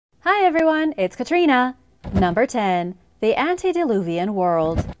Hi everyone, it's Katrina. Number 10. The Antediluvian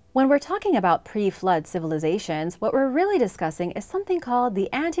World. When we're talking about pre-flood civilizations, what we're really discussing is something called the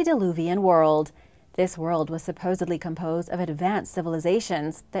Antediluvian World. This world was supposedly composed of advanced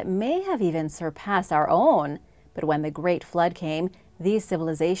civilizations that may have even surpassed our own. But when the Great Flood came, these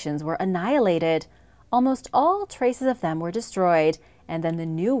civilizations were annihilated. Almost all traces of them were destroyed, and then the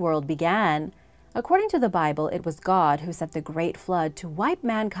New World began. According to the Bible, it was God who sent the Great Flood to wipe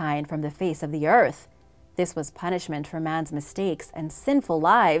mankind from the face of the earth. This was punishment for man's mistakes and sinful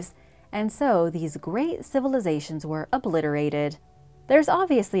lives, and so these great civilizations were obliterated. There's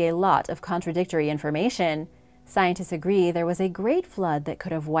obviously a lot of contradictory information. Scientists agree there was a great flood that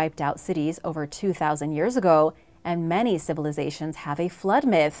could have wiped out cities over 2,000 years ago, and many civilizations have a flood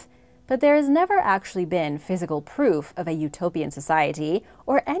myth. But there has never actually been physical proof of a utopian society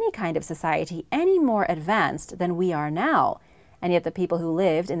or any kind of society any more advanced than we are now. And yet the people who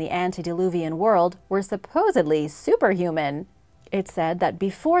lived in the antediluvian world were supposedly superhuman. It's said that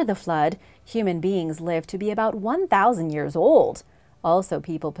before the flood, human beings lived to be about 1,000 years old. Also,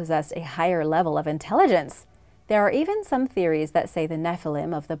 people possessed a higher level of intelligence. There are even some theories that say the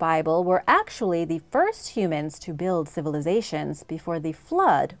Nephilim of the Bible were actually the first humans to build civilizations before the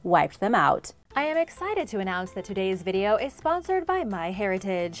flood wiped them out. I am excited to announce that today's video is sponsored by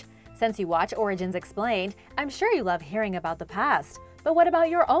MyHeritage. Since you watch Origins Explained, I'm sure you love hearing about the past. But what about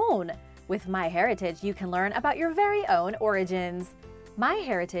your own? With MyHeritage, you can learn about your very own origins.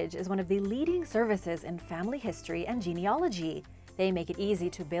 MyHeritage is one of the leading services in family history and genealogy. They make it easy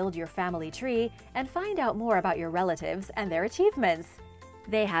to build your family tree and find out more about your relatives and their achievements.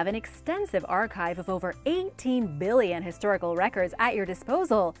 They have an extensive archive of over 18 billion historical records at your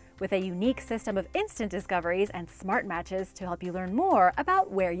disposal, with a unique system of instant discoveries and smart matches to help you learn more about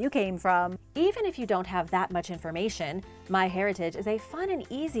where you came from. Even if you don't have that much information, MyHeritage is a fun and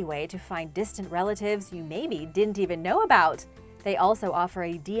easy way to find distant relatives you maybe didn't even know about. They also offer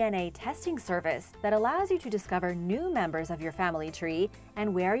a DNA testing service that allows you to discover new members of your family tree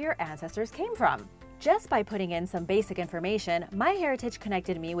and where your ancestors came from. Just by putting in some basic information, MyHeritage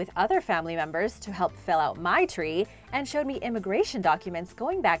connected me with other family members to help fill out my tree and showed me immigration documents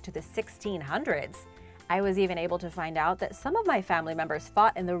going back to the 1600s. I was even able to find out that some of my family members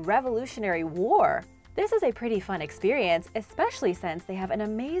fought in the Revolutionary War. This is a pretty fun experience, especially since they have an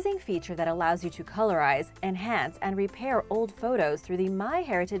amazing feature that allows you to colorize, enhance, and repair old photos through the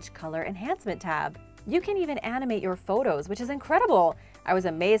MyHeritage Color Enhancement tab. You can even animate your photos, which is incredible. I was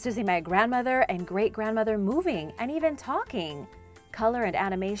amazed to see my grandmother and great-grandmother moving and even talking. Color and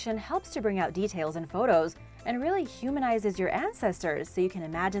animation helps to bring out details in photos and really humanizes your ancestors so you can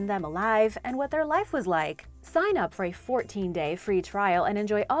imagine them alive and what their life was like. Sign up for a 14-day free trial and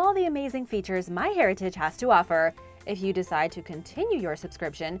enjoy all the amazing features MyHeritage has to offer. If you decide to continue your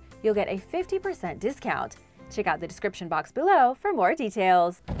subscription, you'll get a 50% discount. Check out the description box below for more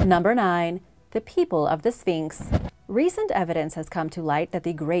details. Number 9. The people of the Sphinx. Recent evidence has come to light that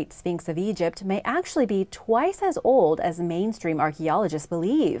the Great Sphinx of Egypt may actually be twice as old as mainstream archaeologists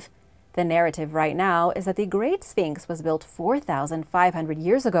believe. The narrative right now is that the Great Sphinx was built 4,500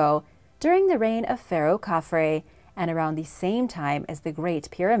 years ago during the reign of Pharaoh Khafre and around the same time as the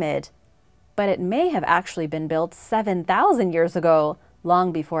Great Pyramid. But it may have actually been built 7,000 years ago,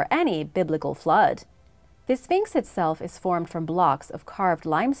 long before any biblical flood. The Sphinx itself is formed from blocks of carved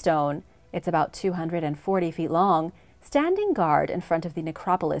limestone. It's about 240 feet long, standing guard in front of the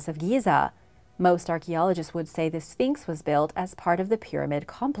necropolis of Giza. Most archaeologists would say the Sphinx was built as part of the pyramid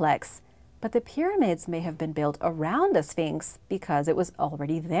complex, but the pyramids may have been built around the Sphinx because it was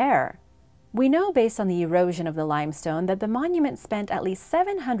already there. We know based on the erosion of the limestone that the monument spent at least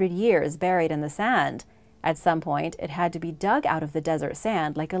 700 years buried in the sand. At some point, it had to be dug out of the desert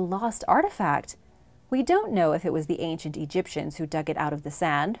sand like a lost artifact. We don't know if it was the ancient Egyptians who dug it out of the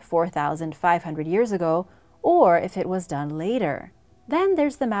sand 4,500 years ago, or if it was done later. Then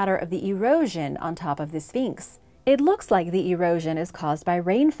there's the matter of the erosion on top of the Sphinx. It looks like the erosion is caused by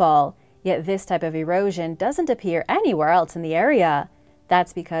rainfall, yet this type of erosion doesn't appear anywhere else in the area.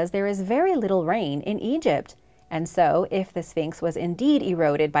 That's because there is very little rain in Egypt. And so, if the Sphinx was indeed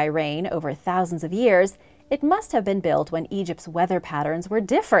eroded by rain over thousands of years, it must have been built when Egypt's weather patterns were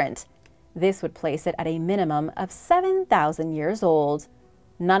different. This would place it at a minimum of 7,000 years old.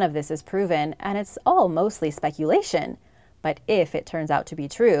 None of this is proven, and it's all mostly speculation. But if it turns out to be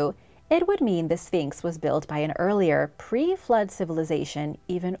true, it would mean the Sphinx was built by an earlier, pre-flood civilization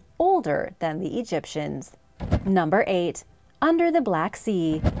even older than the Egyptians. Number 8. Under the Black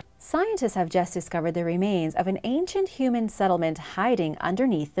Sea. Scientists have just discovered the remains of an ancient human settlement hiding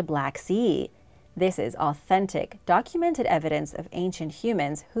underneath the Black Sea. This is authentic, documented evidence of ancient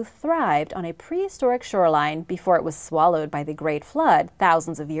humans who thrived on a prehistoric shoreline before it was swallowed by the Great Flood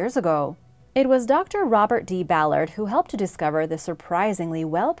thousands of years ago. It was Dr. Robert D. Ballard who helped to discover the surprisingly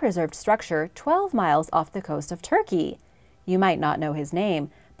well-preserved structure 12 miles off the coast of Turkey. You might not know his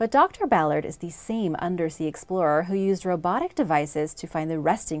name, but Dr. Ballard is the same undersea explorer who used robotic devices to find the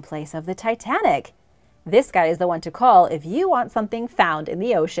resting place of the Titanic. This guy is the one to call if you want something found in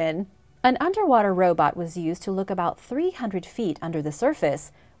the ocean. An underwater robot was used to look about 300 feet under the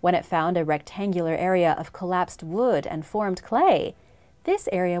surface when it found a rectangular area of collapsed wood and formed clay. This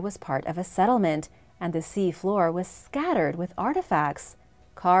area was part of a settlement, and the sea floor was scattered with artifacts,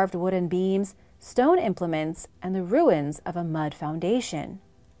 carved wooden beams, stone implements, and the ruins of a mud foundation.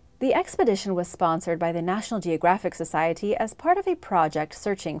 The expedition was sponsored by the National Geographic Society as part of a project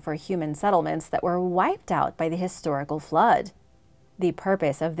searching for human settlements that were wiped out by the historical flood. The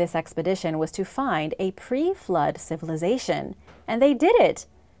purpose of this expedition was to find a pre-flood civilization, and they did it.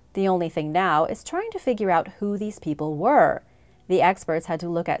 The only thing now is trying to figure out who these people were. The experts had to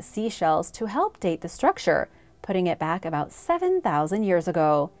look at seashells to help date the structure, putting it back about 7,000 years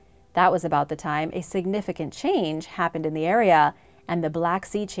ago. That was about the time a significant change happened in the area, and the Black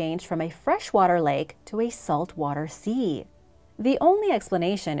Sea changed from a freshwater lake to a saltwater sea. The only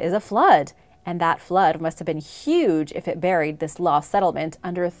explanation is a flood, and that flood must have been huge if it buried this lost settlement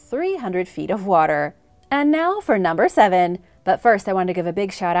under 300 feet of water. And now for number 7. But first, I want to give a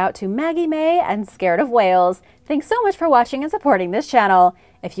big shout out to Maggie May and Scared of Whales. Thanks so much for watching and supporting this channel.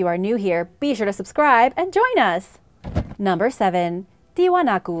 If you are new here, be sure to subscribe and join us. Number 7.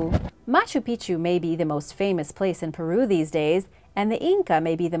 Tiwanaku. Machu Picchu may be the most famous place in Peru these days, and the Inca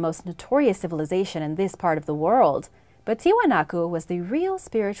may be the most notorious civilization in this part of the world. But Tiwanaku was the real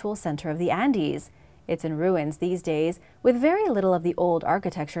spiritual center of the Andes. It's in ruins these days, with very little of the old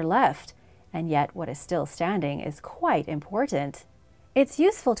architecture left. And yet what is still standing is quite important. It's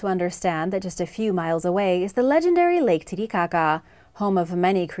useful to understand that just a few miles away is the legendary Lake Titicaca, home of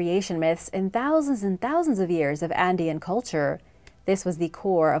many creation myths and thousands of years of Andean culture. This was the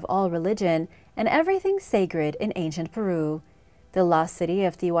core of all religion and everything sacred in ancient Peru. The lost city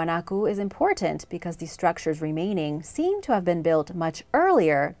of Tiwanaku is important because the structures remaining seem to have been built much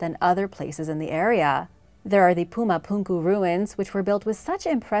earlier than other places in the area. There are the Pumapunku ruins, which were built with such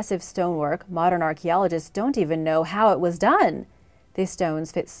impressive stonework, modern archaeologists don't even know how it was done. The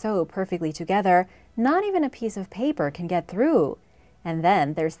stones fit so perfectly together, not even a piece of paper can get through. And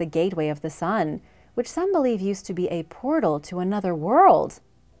then there's the Gateway of the Sun, which some believe used to be a portal to another world.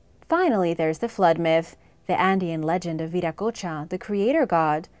 Finally, there's the flood myth, the Andean legend of Viracocha, the creator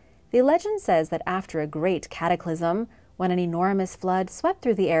god. The legend says that after a great cataclysm, when an enormous flood swept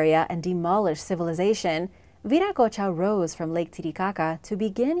through the area and demolished civilization, Viracocha rose from Lake Titicaca to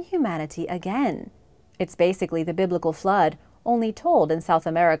begin humanity again. It's basically the biblical flood, only told in South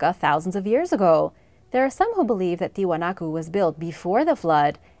America thousands of years ago. There are some who believe that Tiwanaku was built before the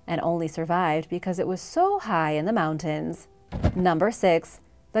flood and only survived because it was so high in the mountains. Number 6.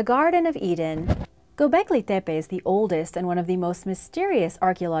 The Garden of Eden. Göbekli Tepe is the oldest and one of the most mysterious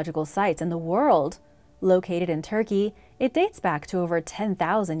archaeological sites in the world. Located in Turkey, it dates back to over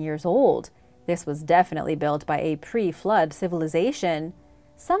 10,000 years old. This was definitely built by a pre-flood civilization.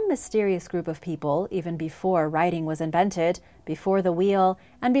 Some mysterious group of people, even before writing was invented, before the wheel,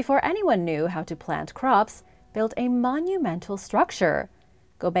 and before anyone knew how to plant crops, built a monumental structure.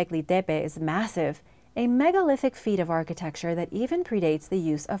 Göbekli Tepe is massive, a megalithic feat of architecture that even predates the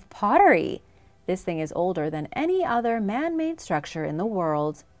use of pottery. This thing is older than any other man-made structure in the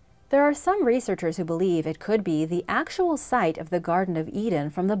world. There are some researchers who believe it could be the actual site of the Garden of Eden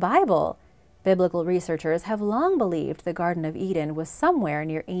from the Bible. Biblical researchers have long believed the Garden of Eden was somewhere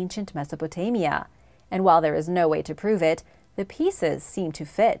near ancient Mesopotamia, and while there is no way to prove it, the pieces seem to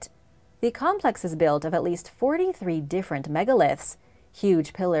fit. The complex is built of at least 43 different megaliths,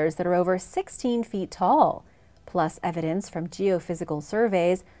 huge pillars that are over 16 feet tall, plus evidence from geophysical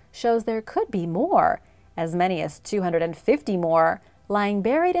surveys shows there could be more, as many as 250 more, lying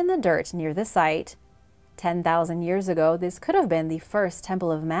buried in the dirt near the site. 10,000 years ago, this could have been the first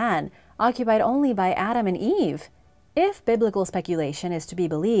temple of man, occupied only by Adam and Eve. If biblical speculation is to be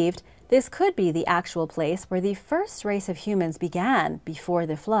believed, this could be the actual place where the first race of humans began before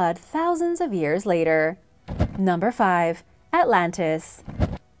the flood thousands of years later. Number 5. Atlantis.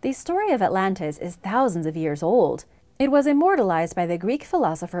 The story of Atlantis is thousands of years old. It was immortalized by the Greek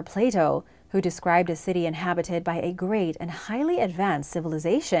philosopher Plato, who described a city inhabited by a great and highly advanced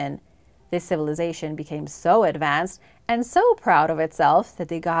civilization. This civilization became so advanced and so proud of itself that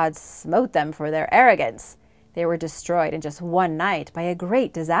the gods smote them for their arrogance. They were destroyed in just one night by a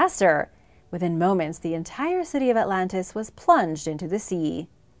great disaster. Within moments, the entire city of Atlantis was plunged into the sea.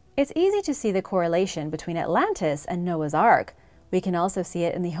 It's easy to see the correlation between Atlantis and Noah's Ark. We can also see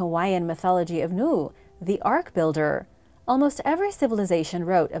it in the Hawaiian mythology of Nu, the Ark Builder. Almost every civilization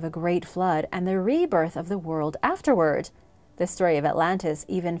wrote of a great flood and the rebirth of the world afterward. The story of Atlantis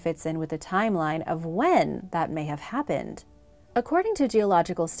even fits in with the timeline of when that may have happened. According to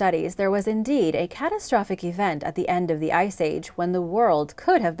geological studies, there was indeed a catastrophic event at the end of the Ice Age when the world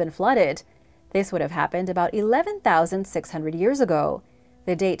could have been flooded. This would have happened about 11,600 years ago.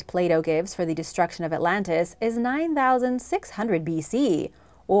 The date Plato gives for the destruction of Atlantis is 9,600 BC,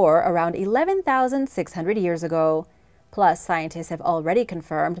 or around 11,600 years ago. Plus, scientists have already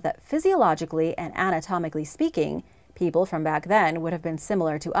confirmed that physiologically and anatomically speaking, people from back then would have been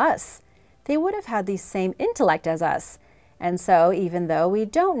similar to us. They would have had the same intellect as us. And so, even though we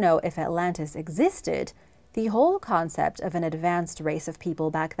don't know if Atlantis existed, the whole concept of an advanced race of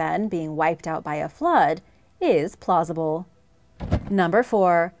people back then being wiped out by a flood is plausible. Number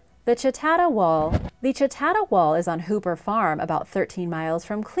 4. The Chautauqua Wall. The Chautauqua Wall is on Hooper Farm, about 13 miles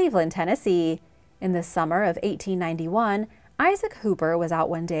from Cleveland, Tennessee. In the summer of 1891, Isaac Hooper was out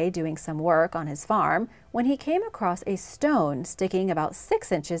one day doing some work on his farm when he came across a stone sticking about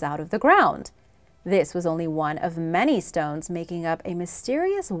 6 inches out of the ground. This was only one of many stones making up a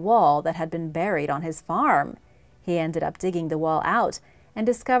mysterious wall that had been buried on his farm. He ended up digging the wall out and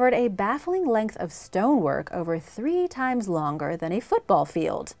discovered a baffling length of stonework over 3 times longer than a football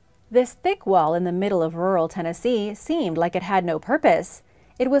field. This thick wall in the middle of rural Tennessee seemed like it had no purpose.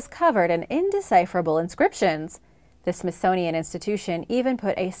 It was covered in indecipherable inscriptions. The Smithsonian Institution even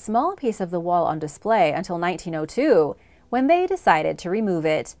put a small piece of the wall on display until 1902, when they decided to remove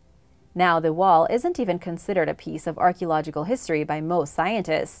it. Now the wall isn't even considered a piece of archaeological history by most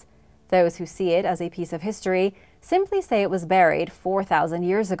scientists. Those who see it as a piece of history simply say it was buried 4,000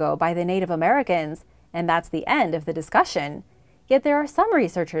 years ago by the Native Americans, and that's the end of the discussion. Yet there are some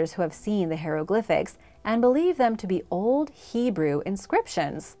researchers who have seen the hieroglyphics and believe them to be old Hebrew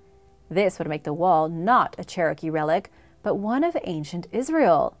inscriptions. This would make the wall not a Cherokee relic, but one of ancient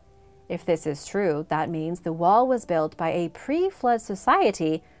Israel. If this is true, that means the wall was built by a pre-flood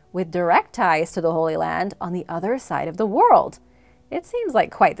society with direct ties to the Holy Land on the other side of the world. It seems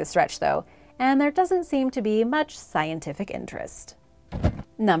like quite the stretch, though, and there doesn't seem to be much scientific interest.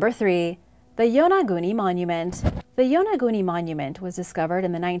 Number 3. The Yonaguni Monument. The Yonaguni Monument was discovered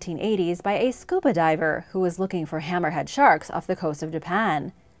in the 1980s by a scuba diver who was looking for hammerhead sharks off the coast of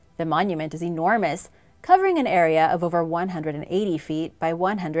Japan. The monument is enormous, covering an area of over 180 feet by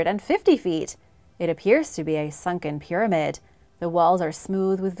 150 feet. It appears to be a sunken pyramid. The walls are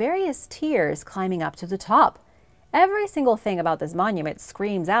smooth with various tiers climbing up to the top. Every single thing about this monument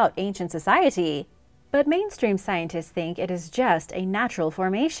screams out ancient society. But mainstream scientists think it is just a natural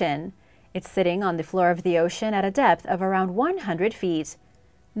formation. It's sitting on the floor of the ocean at a depth of around 100 feet.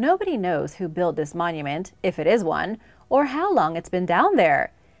 Nobody knows who built this monument, if it is one, or how long it's been down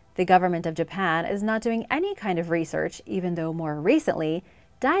there. The government of Japan is not doing any kind of research, even though more recently,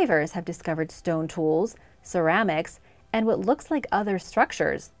 divers have discovered stone tools, ceramics, and what looks like other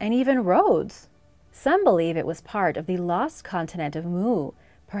structures, and even roads. Some believe it was part of the lost continent of Mu,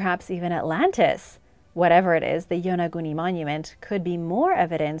 perhaps even Atlantis. Whatever it is, the Yonaguni Monument could be more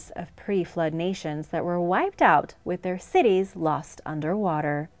evidence of pre-flood nations that were wiped out with their cities lost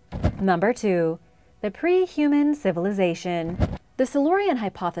underwater. Number 2. The pre-human civilization. The Silurian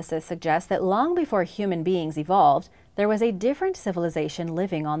hypothesis suggests that long before human beings evolved, there was a different civilization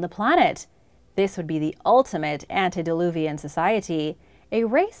living on the planet. This would be the ultimate antediluvian society, a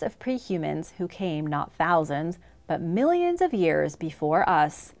race of pre-humans who came not thousands, but millions of years before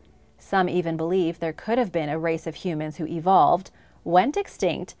us. Some even believe there could have been a race of humans who evolved, went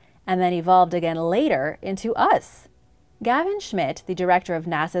extinct, and then evolved again later into us. Gavin Schmidt, the director of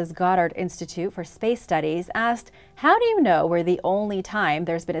NASA's Goddard Institute for Space Studies, asked, "How do you know we're the only time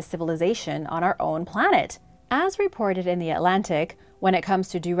there's been a civilization on our own planet?" As reported in The Atlantic, when it comes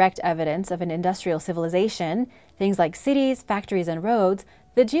to direct evidence of an industrial civilization, things like cities, factories, and roads,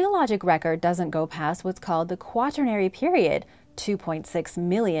 the geologic record doesn't go past what's called the Quaternary period, 2.6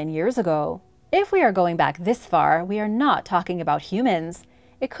 million years ago. If we are going back this far, we are not talking about humans.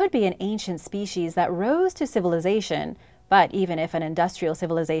 It could be an ancient species that rose to civilization, but even if an industrial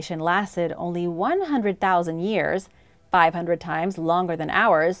civilization lasted only 100,000 years, 500 times longer than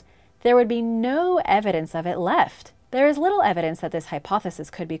ours, there would be no evidence of it left. There is little evidence that this hypothesis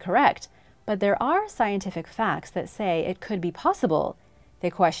could be correct, but there are scientific facts that say it could be possible.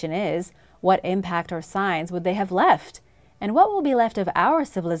 The question is, what impact or signs would they have left? And what will be left of our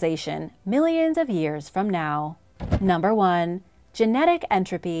civilization millions of years from now? Number 1. Genetic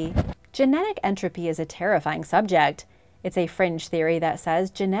entropy. Genetic entropy is a terrifying subject. It's a fringe theory that says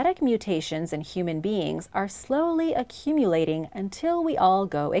genetic mutations in human beings are slowly accumulating until we all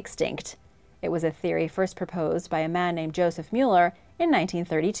go extinct. It was a theory first proposed by a man named Joseph Mueller in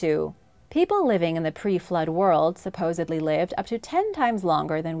 1932. People living in the pre-flood world supposedly lived up to 10 times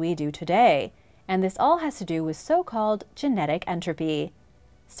longer than we do today, and this all has to do with so-called genetic entropy.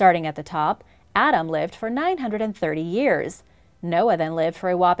 Starting at the top, Adam lived for 930 years. Noah then lived for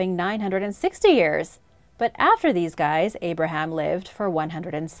a whopping 960 years. But after these guys, Abraham lived for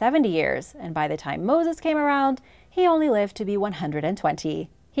 170 years, and by the time Moses came around, he only lived to be 120.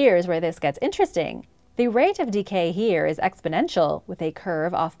 Here's where this gets interesting. The rate of decay here is exponential, with a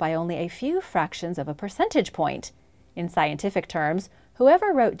curve off by only a few fractions of a percentage point. In scientific terms,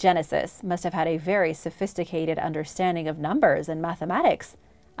 whoever wrote Genesis must have had a very sophisticated understanding of numbers and mathematics.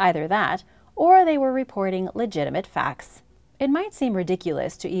 Either that, or they were reporting legitimate facts. It might seem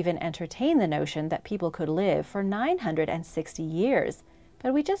ridiculous to even entertain the notion that people could live for 960 years,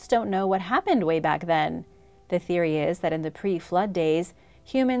 but we just don't know what happened way back then. The theory is that in the pre-flood days,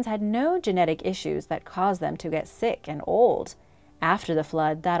 humans had no genetic issues that caused them to get sick and old. After the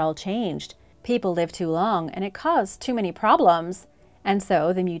flood, that all changed. People lived too long, and it caused too many problems. And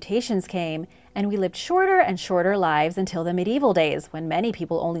so the mutations came, and we lived shorter and shorter lives until the medieval days, when many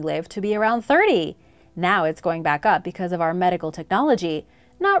people only lived to be around 30. Now it's going back up because of our medical technology,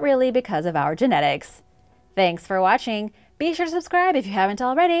 not really because of our genetics. Thanks for watching. Be sure to subscribe if you haven't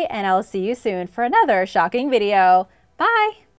already, and I'll see you soon for another shocking video. Bye!